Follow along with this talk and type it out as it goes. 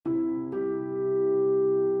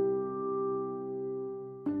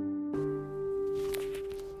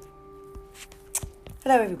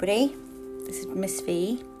Hello everybody, this is Miss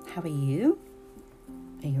V. How are you?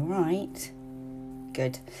 Are you alright?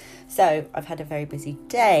 Good. So I've had a very busy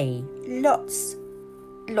day. Lots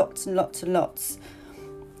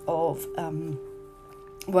of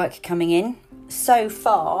work coming in. So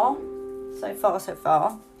far,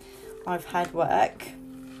 I've had work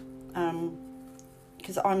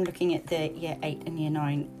because I'm looking at the year 8 and year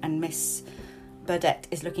 9 and Miss Burdett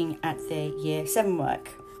is looking at the year 7 work.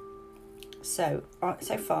 So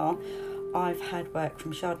far, I've had work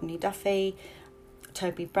from Chardonnay Duffy,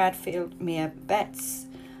 Toby Bradfield, Mia Betts,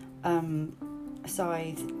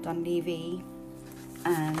 Scythe Dunleavy,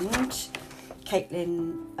 and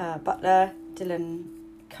Caitlin Butler, Dylan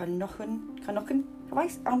Canochen.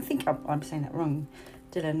 I think I'm saying that wrong.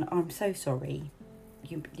 Dylan, I'm so sorry.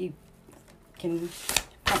 You can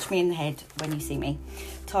punch me in the head when you see me.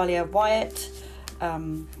 Talia Wyatt,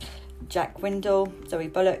 Jack Windle, Zoe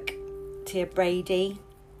Bullock, Tia Brady,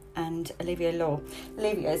 and Olivia Law.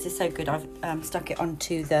 Olivia's is so good. I've stuck it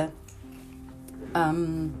onto the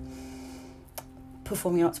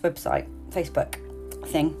Performing Arts website, Facebook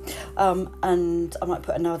thing, and I might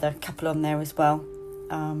put another couple on there as well.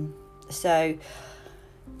 So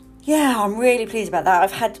yeah, I'm really pleased about that.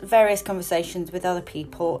 I've had various conversations with other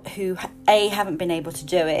people who haven't been able to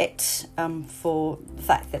do it for the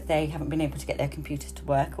fact that they haven't been able to get their computers to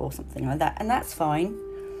work or something like that, and that's fine.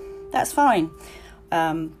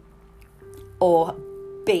 Or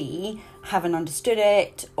B, haven't understood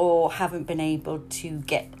it or haven't been able to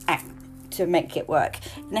to make it work.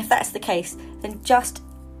 And if that's the case, then just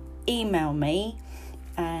email me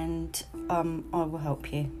and I will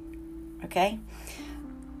help you. Okay?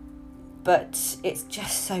 But it's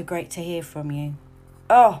just so great to hear from you.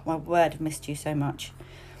 Oh, my word, I've missed you so much.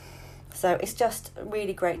 So it's just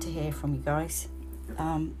really great to hear from you guys.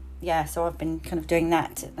 So I've been kind of doing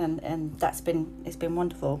that and it's been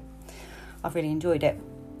wonderful. I've really enjoyed it.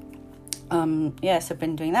 So I've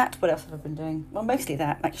been doing that. What else have I been doing? Well, mostly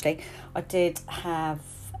that, actually. I did have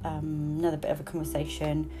another bit of a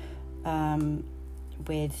conversation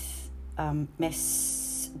with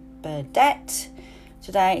Miss Burdett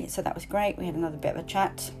today, so that was great. We had another bit of a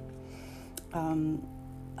chat.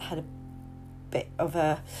 Had a bit of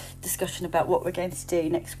a discussion about what we're going to do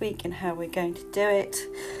next week and how we're going to do it,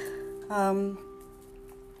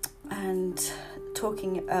 and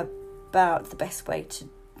talking about the best way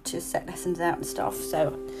to set lessons out and stuff.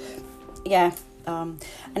 So yeah, and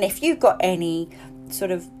if you've got any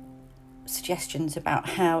sort of suggestions about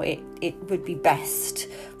how it would be best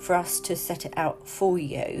for us to set it out for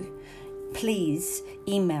you, please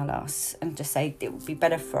email us and just say it would be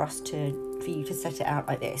better for you to set it out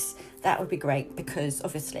like this. That would be great, because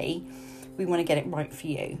obviously we want to get it right for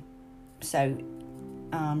you. So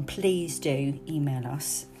please do email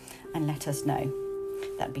us and let us know.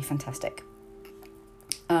 That'd be fantastic.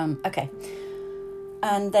 Okay.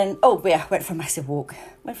 And then went for a massive walk.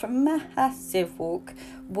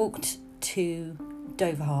 Walked to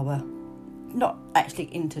Dover Harbour. Not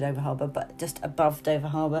actually into Dover Harbour, but just above Dover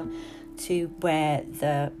Harbour, to where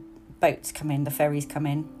the boats come in, the ferries come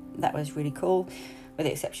in. That was really cool, with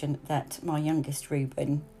the exception that my youngest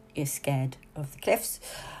Reuben is scared of the cliffs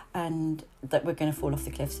and that we're going to fall off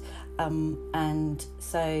the cliffs. And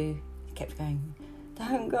so he kept going,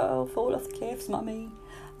 "Don't go, fall off the cliffs, Mummy."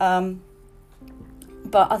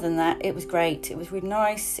 But other than that, it was great. It was really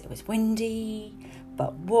nice. It was windy,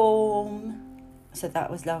 but warm. So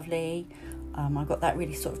that was lovely. I got that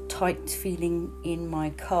really sort of tight feeling in my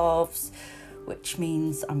calves, which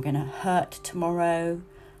means I'm going to hurt tomorrow.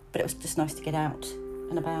 But it was just nice to get out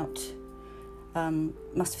and about.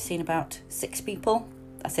 Must have seen about 6 people.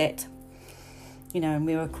 That's it. And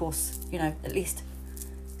we were, of course, at least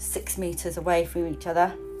 6 metres away from each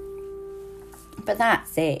other. But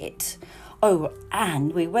that's it. Oh,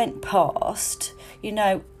 and we went past,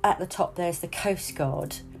 at the top there's the Coast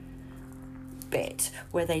Guard bit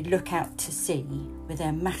where they look out to sea with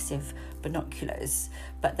their massive binoculars.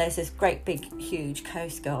 But there's this great big huge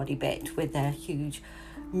Coast Guardy bit with their huge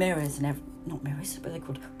mirrors and not mirrors, but they're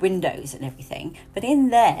called windows and everything. But in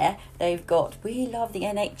there they've got "We love the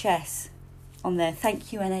NHS" on there.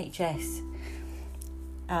 Thank you, NHS.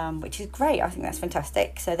 Which is great. I think that's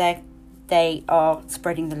fantastic. So they are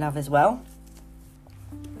spreading the love as well.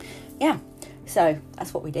 Yeah, so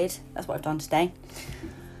that's what we did. That's what I've done today.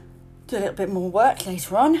 Do a little bit more work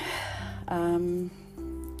later on.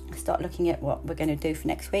 Start looking at what we're going to do for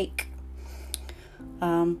next week.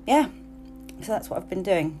 So that's what I've been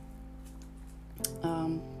doing.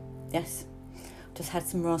 Yes, just had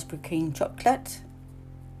some raspberry cream chocolate.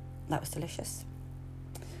 That was delicious.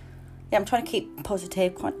 Yeah, I'm trying to keep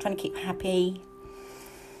positive, trying to keep happy.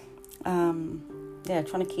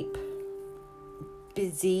 Trying to keep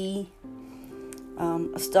busy.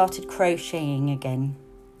 I started crocheting again.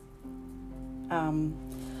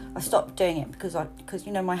 I stopped doing it because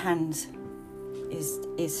my hands is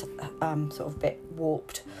sort of a bit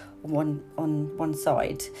warped on one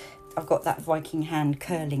side. I've got that Viking hand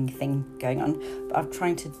curling thing going on, but I'm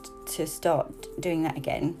trying to start doing that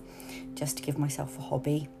again, just to give myself a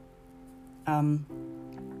hobby.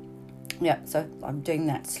 So I'm doing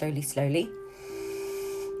that slowly.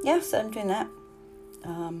 Yeah, so I'm doing that.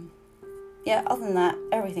 Other than that,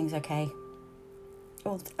 everything's okay.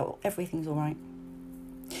 Everything's all right.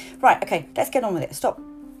 Right, okay, let's get on with it. Stop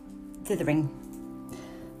dithering,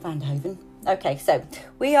 Vanderhoven. Okay, so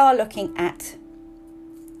we are looking at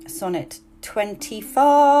Sonnet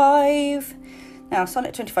 25. Now,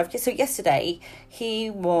 Sonnet 25. So yesterday,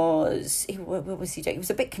 what was he doing? It was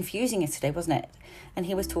a bit confusing yesterday, wasn't it? And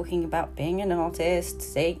he was talking about being an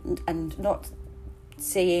artist, and not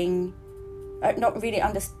seeing, not really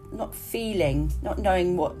not feeling, not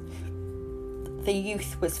knowing what the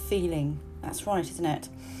youth was feeling. That's right, isn't it?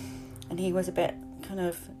 And he was a bit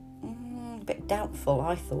a bit doubtful,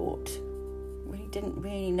 I thought. He didn't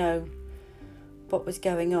really know what was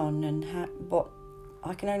going on, and what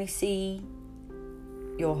I can only see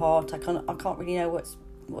your heart. I can't really know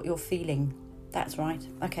what you're feeling. That's right.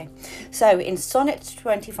 Okay. So in Sonnet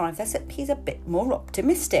 25, he's a bit more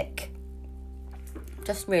optimistic.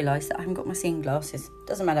 Just realised that I haven't got my seeing glasses.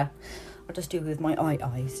 Doesn't matter. I'll just do it with my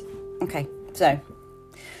eyes. Okay. So,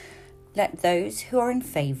 let those who are in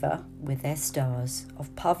favour with their stars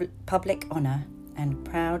of public honour and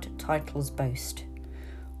proud titles boast,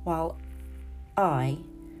 while I,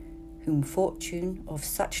 whom fortune of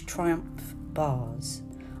such triumph bars,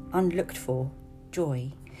 unlooked for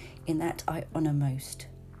joy in that I honour most.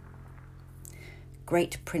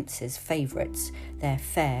 Great princes' favourites their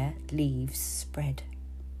fair leaves spread,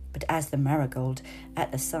 but as the marigold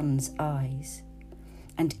at the sun's eyes,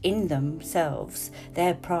 and in themselves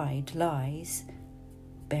their pride lies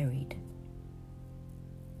buried.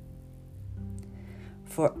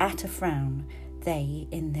 For at a frown they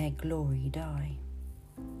in their glory die.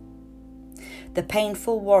 The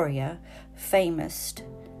painful warrior, famous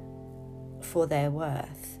for their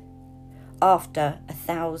worth, after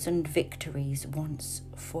 1,000 victories once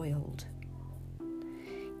foiled,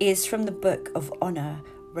 is from the book of honour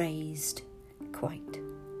raised quite,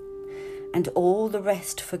 and all the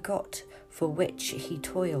rest forgot for which he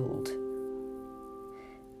toiled.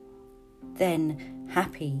 Then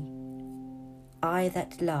happy, I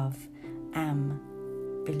that love am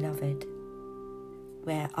beloved,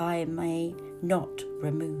 where I may not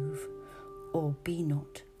remove or be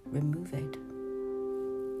not removed.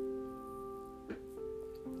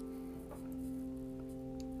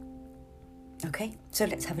 Okay, so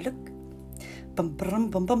let's have a look. Bum, bum,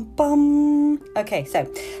 bum, bum, bum. Okay, so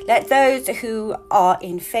let those who are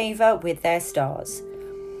in favour with their stars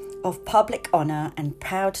of public honour and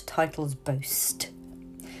proud titles boast.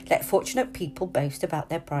 Let fortunate people boast about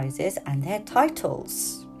their prizes and their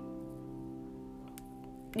titles.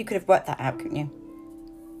 You could have worked that out, couldn't you?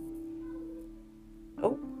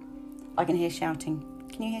 Oh, I can hear shouting.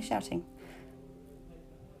 Can you hear shouting?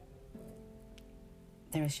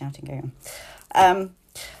 There is shouting going on.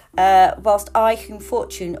 Whilst I, whom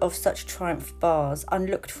fortune of such triumph bars,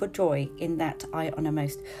 unlooked for joy in that I honour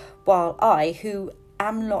most, while I, who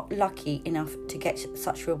am not lucky enough to get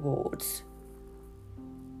such rewards,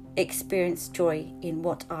 experience joy in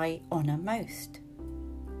what I honour most.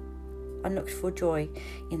 Unlooked for joy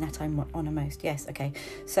in that I honour most. Yes, okay.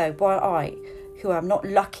 So while I, who am not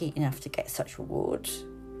lucky enough to get such rewards,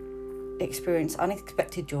 experience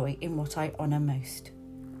unexpected joy in what I honour most.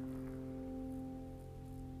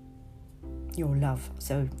 Your love.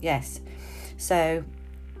 So yes, so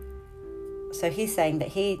he's saying that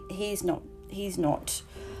he's not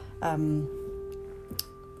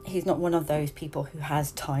one of those people who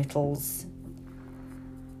has titles,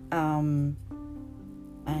 and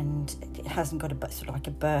it hasn't got a sort of like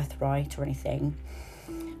a birthright or anything,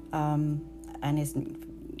 and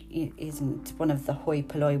isn't one of the hoi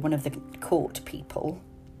polloi, one of the court people.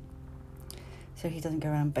 So he doesn't go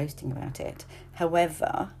around boasting about it.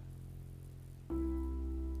 However,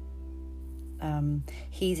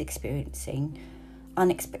 he's experiencing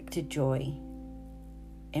unexpected joy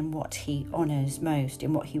in what he honours most,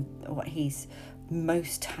 in what he's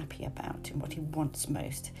most happy about, in what he wants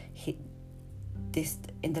most.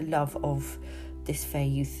 In the love of this fair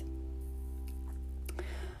youth.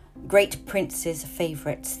 Great princes'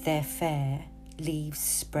 favourites their fair leaves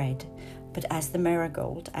spread, but as the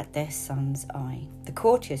marigold at their son's eye. The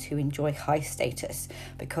courtiers who enjoy high status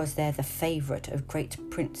because they're the favourite of great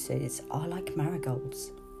princes are like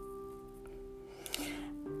marigolds.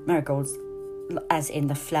 Marigolds as in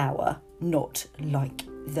the flower, not like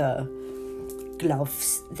the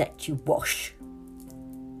gloves that you wash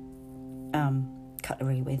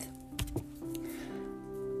cutlery with.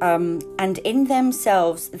 And in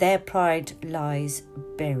themselves their pride lies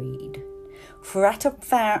buried. For at a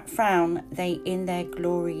frown they in their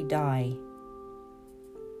glory die.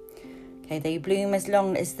 Okay, they bloom as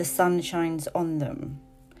long as the sun shines on them.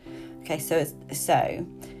 Okay, so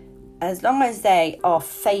as long as they are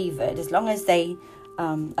favoured, as long as the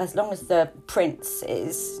prince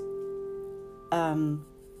is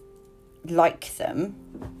like them,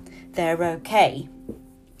 they're okay.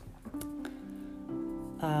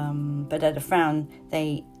 But at a frown,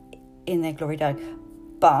 they in their glory die.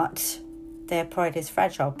 But their pride is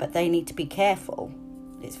fragile, but they need to be careful.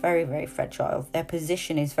 It's very, very fragile. Their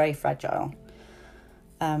position is very fragile.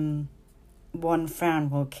 One frown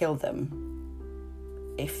will kill them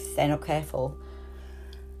if they're not careful.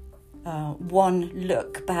 One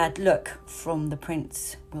bad look from the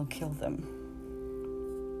prince will kill them.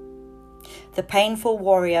 The painful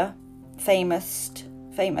warrior, famous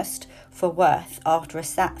for worth after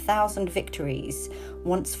 1,000 victories,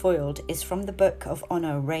 once foiled, is from the book of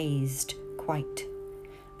honour raised quite,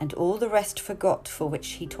 and all the rest forgot for which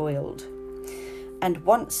he toiled. And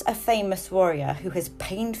once a famous warrior who has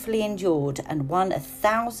painfully endured and won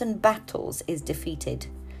 1,000 battles is defeated,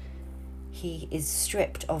 he is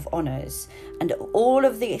stripped of honours, and all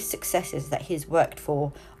of the successes that he has worked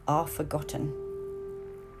for are forgotten.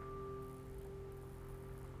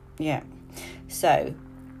 Yeah, so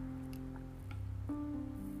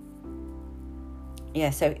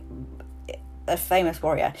a famous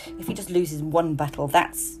warrior, if he just loses one battle,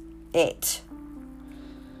 that's it.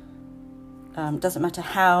 Doesn't matter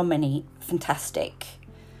how many fantastic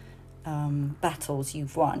battles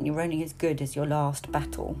you've won, you're only as good as your last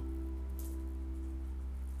battle.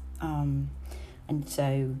 And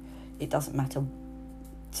so it doesn't matter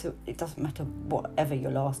whatever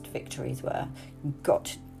your last victories were.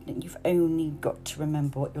 You've only got to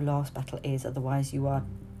remember what your last battle is, otherwise you are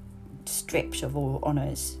stripped of all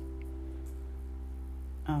honours.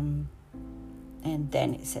 And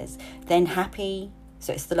then it says, then happy,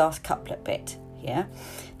 so it's the last couplet bit here.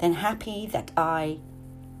 Then happy I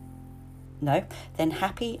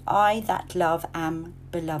that love am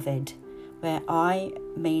beloved, where I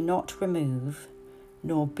may not remove,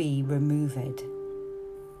 nor be removed.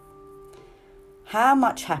 How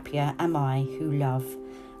much happier am I who love,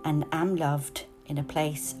 and am loved in a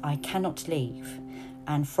place I cannot leave,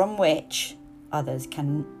 and from which others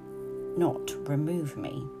can not remove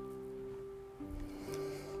me.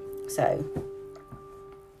 So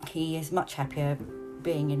he is much happier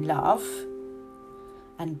being in love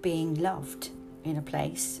and being loved in a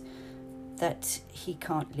place that he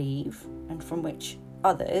can't leave, and from which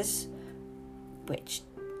others which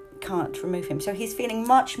can't remove him. So he's feeling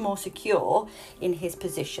much more secure in his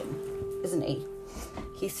position, isn't he?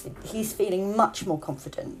 He's feeling much more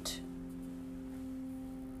confident.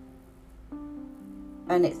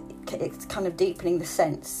 And it's kind of deepening the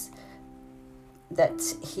sense that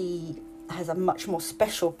he has a much more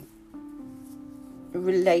special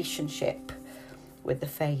relationship with the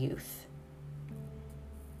fair youth.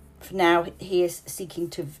 For now, he is seeking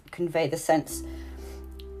to convey the sense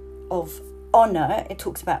of honour. It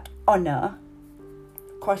talks about honour,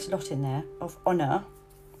 quite a lot in there, of honour.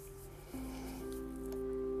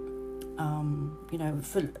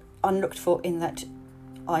 For unlooked for in that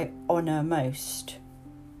I honour most.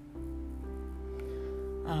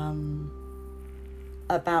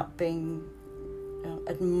 About being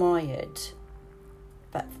admired,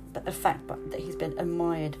 but the fact that he's been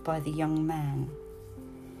admired by the young man.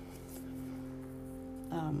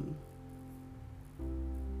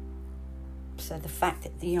 So the fact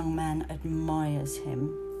that the young man admires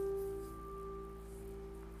him,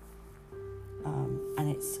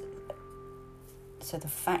 the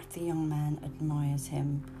fact the young man admires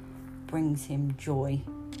him brings him joy.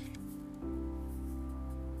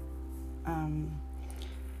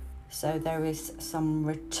 So there is some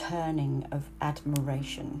returning of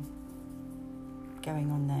admiration going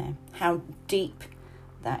on there. How deep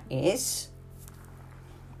that is,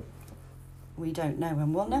 we don't know,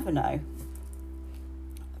 and we'll never know.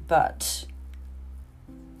 But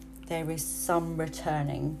there is some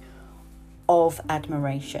returning of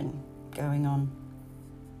admiration going on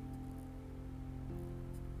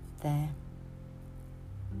there.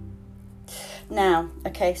 Now,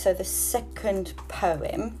 okay, so the second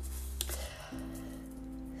poem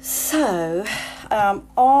So,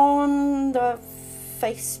 on the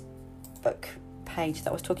Facebook page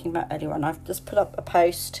that I was talking about earlier on, I've just put up a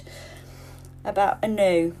post about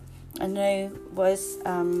Anu. Anu was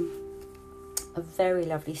a very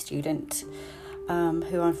lovely student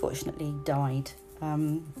who unfortunately died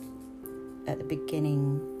at the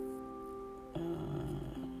beginning,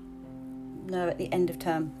 at the end of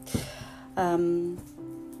term. And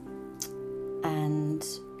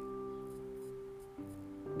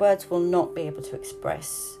words will not be able to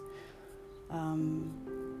express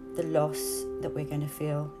the loss that we're going to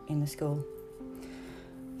feel in the school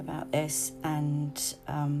about this. And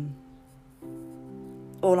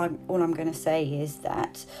all I'm going to say is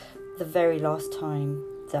that the very last time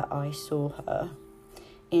that I saw her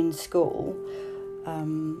in school,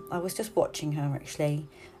 I was just watching her actually,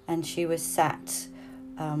 and she was sat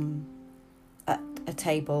at a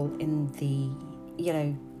table in the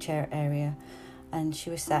yellow chair area, and she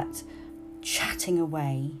was sat chatting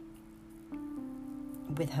away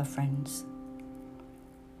with her friends.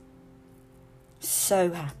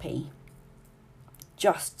 So happy,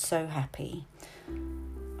 just so happy,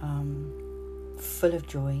 full of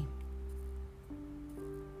joy.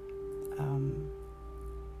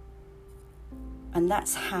 And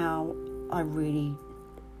that's how I really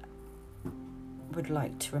would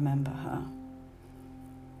like to remember her,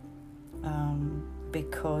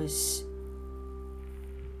 because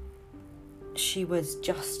she was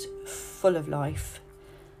just full of life,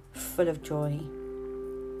 full of joy,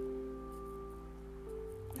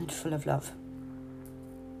 and full of love.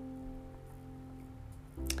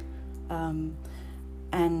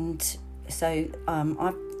 And so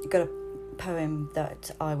I've got a poem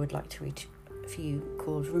that I would like to read for you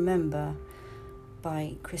called Remember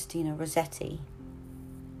by Christina Rossetti.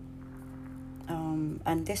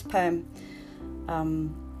 And this poem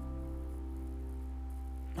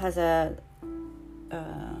has a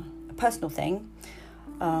personal thing.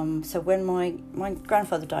 So when my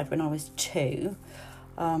grandfather died when I was 2,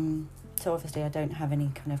 so obviously I don't have any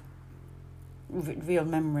kind of real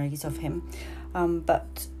memories of him,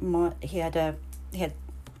 but he had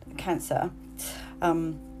cancer,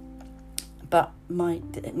 but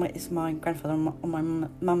it's my grandfather on my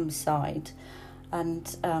mum's side,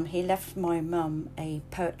 and he left my mum a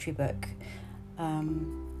poetry book,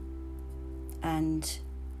 and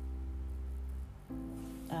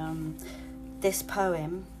this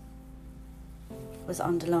poem was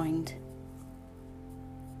underlined.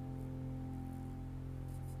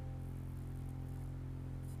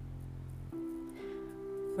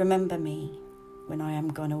 Remember me when I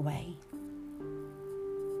am gone away,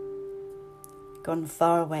 gone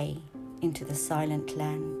far away into the silent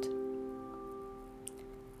land.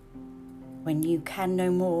 When you can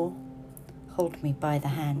no more hold me by the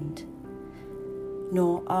hand,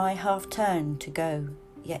 nor I half turn to go,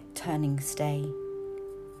 yet turning stay.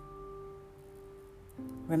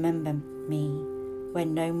 Remember me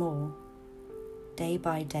when no more, day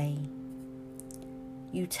by day,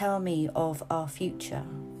 you tell me of our future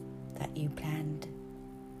that you planned.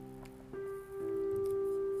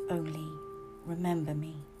 Only remember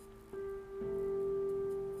me.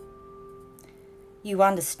 You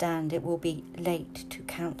understand it will be late to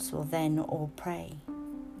counsel then or pray.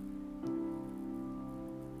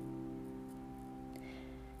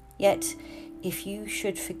 Yet, if you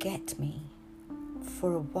should forget me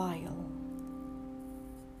for a while,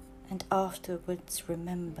 and afterwards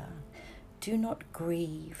remember, do not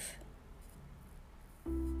grieve.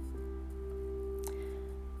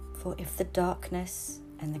 For if the darkness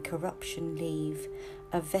and the corruption leave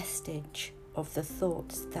a vestige of the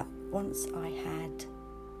thoughts that once I had,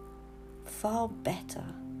 far better,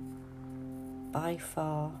 by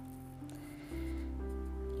far,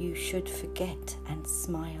 you should forget and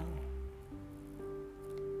smile,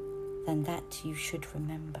 than that you should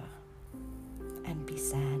remember and be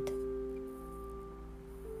sad.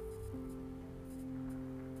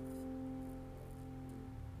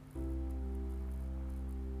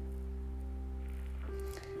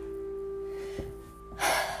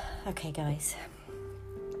 Okay, guys,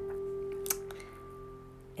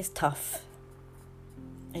 it's tough.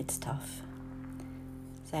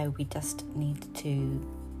 So we just need to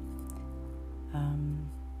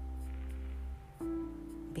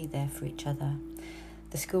be there for each other.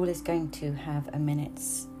 The school is going to have a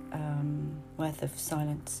minute's worth of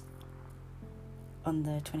silence on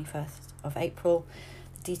the 21st of April.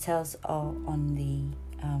 The details are on the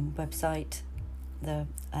website.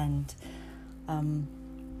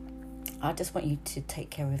 I just want you to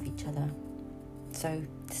take care of each other. So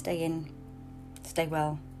stay in, stay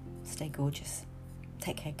well, stay gorgeous.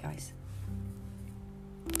 Take care, guys.